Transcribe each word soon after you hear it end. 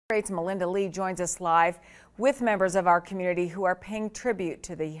Melinda Lee joins us live with members of our community who are paying tribute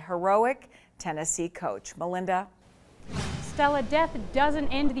to the heroic Tennessee coach. Melinda. Stella, death doesn't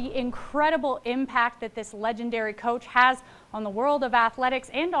end the incredible impact that this legendary coach has on the world of athletics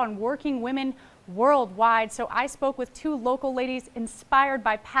and on working women worldwide. So I spoke with two local ladies inspired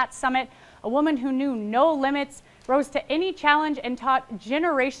by Pat Summitt, a woman who knew no limits, rose to any challenge, and taught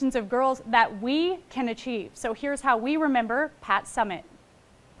generations of girls that we can achieve. So here's how we remember Pat Summitt.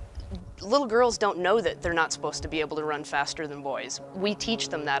 Little girls don't know that they're not supposed to be able to run faster than boys. We teach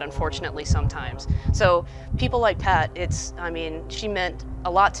them that, unfortunately, sometimes. So people like Pat, she meant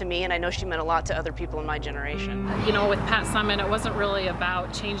a lot to me, and I know she meant a lot to other people in my generation. You know, with Pat Summitt, it wasn't really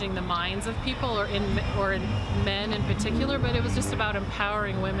about changing the minds of people or in men in particular, but it was just about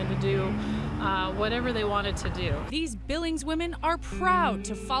empowering women to do whatever they wanted to do. These Billings women are proud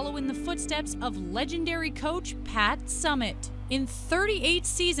to follow in the footsteps of legendary coach Pat Summitt. In 38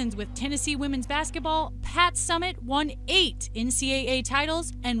 seasons with Tennessee women's basketball, Pat Summitt won 8 NCAA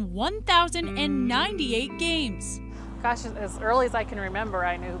titles and 1,098 games. Gosh, as early as I can remember,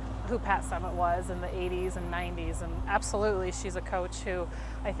 I knew who Pat Summitt was in the 80s and 90s, and absolutely she's a coach who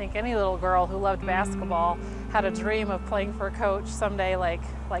I think any little girl who loved basketball had a dream of playing for a coach someday like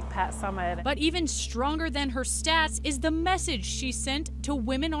Pat Summitt. But even stronger than her stats is the message she sent to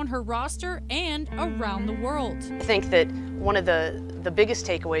women on her roster and around the world. I think that one of the biggest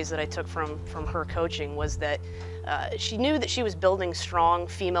takeaways that I took from her coaching was that she knew that she was building strong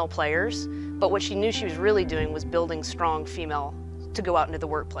female players, but what she knew she was really doing was building strong female to go out into the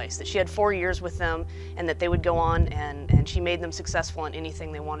workplace, that she had 4 years with them and that they would go on and she made them successful in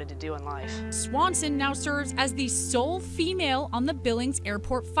anything they wanted to do in life. Swanson now serves as the sole female on the Billings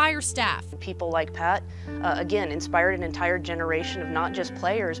Airport fire staff. People like Pat, again, inspired an entire generation of not just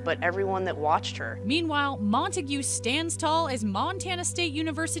players, but everyone that watched her. Meanwhile, Montague stands tall as Montana State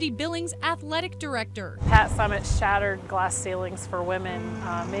University Billings athletic director. Pat Summitt shattered glass ceilings for women,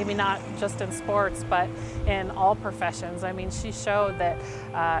 maybe not just in sports, but in all professions. I mean, she showed that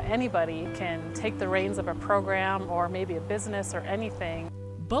anybody can take the reins of a program or maybe a business or anything.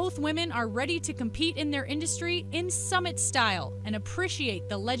 Both women are ready to compete in their industry in Summitt-style and appreciate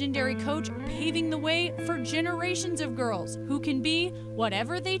the legendary coach paving the way for generations of girls who can be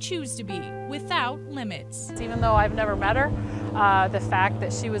whatever they choose to be without limits. Even though I've never met her, the fact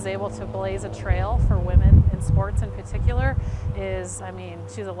that she was able to blaze a trail for women in sports in particular is,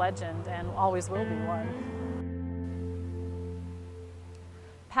 she's a legend and always will be one.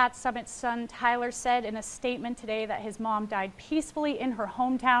 Pat Summitt's son Tyler said in a statement today that his mom died peacefully in her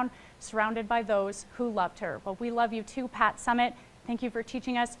hometown, surrounded by those who loved her. But we love you too, Pat Summitt. Thank you for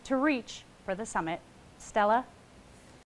teaching us to reach for the summit. Stella?